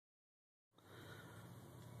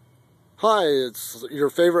Hi, it's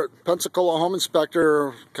your favorite Pensacola home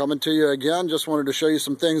inspector coming to you again. Just wanted to show you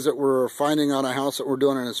some things that we're finding on a house that we're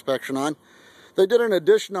doing an inspection on. They did an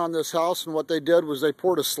addition on this house, and what they did was they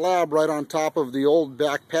poured a slab right on top of the old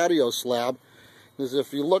back patio slab. As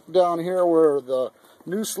if you look down here where the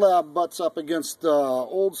new slab butts up against the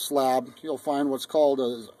old slab, you'll find what's called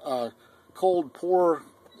a cold pour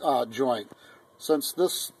joint. Since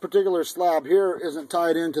this particular slab here isn't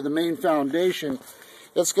tied into the main foundation,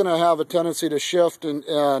 it's going to have a tendency to shift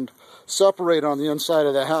and separate on the inside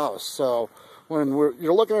of the house. So when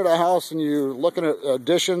you're looking at a house and you're looking at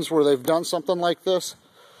additions where they've done something like this,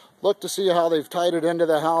 look to see how they've tied it into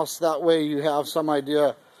the house. That way you have some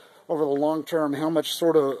idea over the long term how much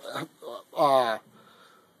sort of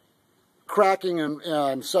cracking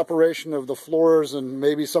and separation of the floors and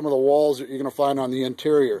maybe some of the walls that you're going to find on the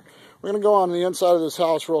interior. We're going to go on the inside of this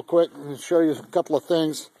house real quick and show you a couple of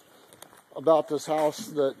things about this house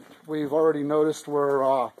that we've already noticed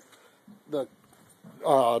where the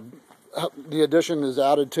addition is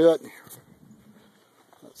added to it.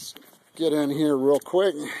 Let's get in here real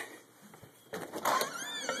quick.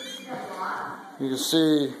 You can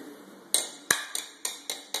see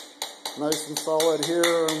nice and solid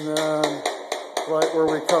here, and then right where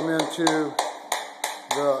we come into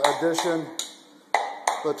the addition,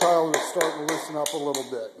 the tile is starting to loosen up a little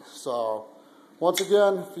bit. So once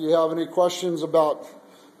again, if you have any questions about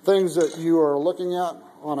things that you are looking at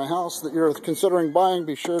on a house that you're considering buying,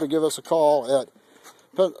 be sure to give us a call at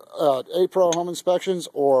A-Pro Home Inspections,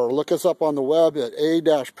 or look us up on the web at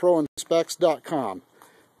a-proinspects.com.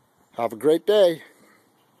 Have a great day.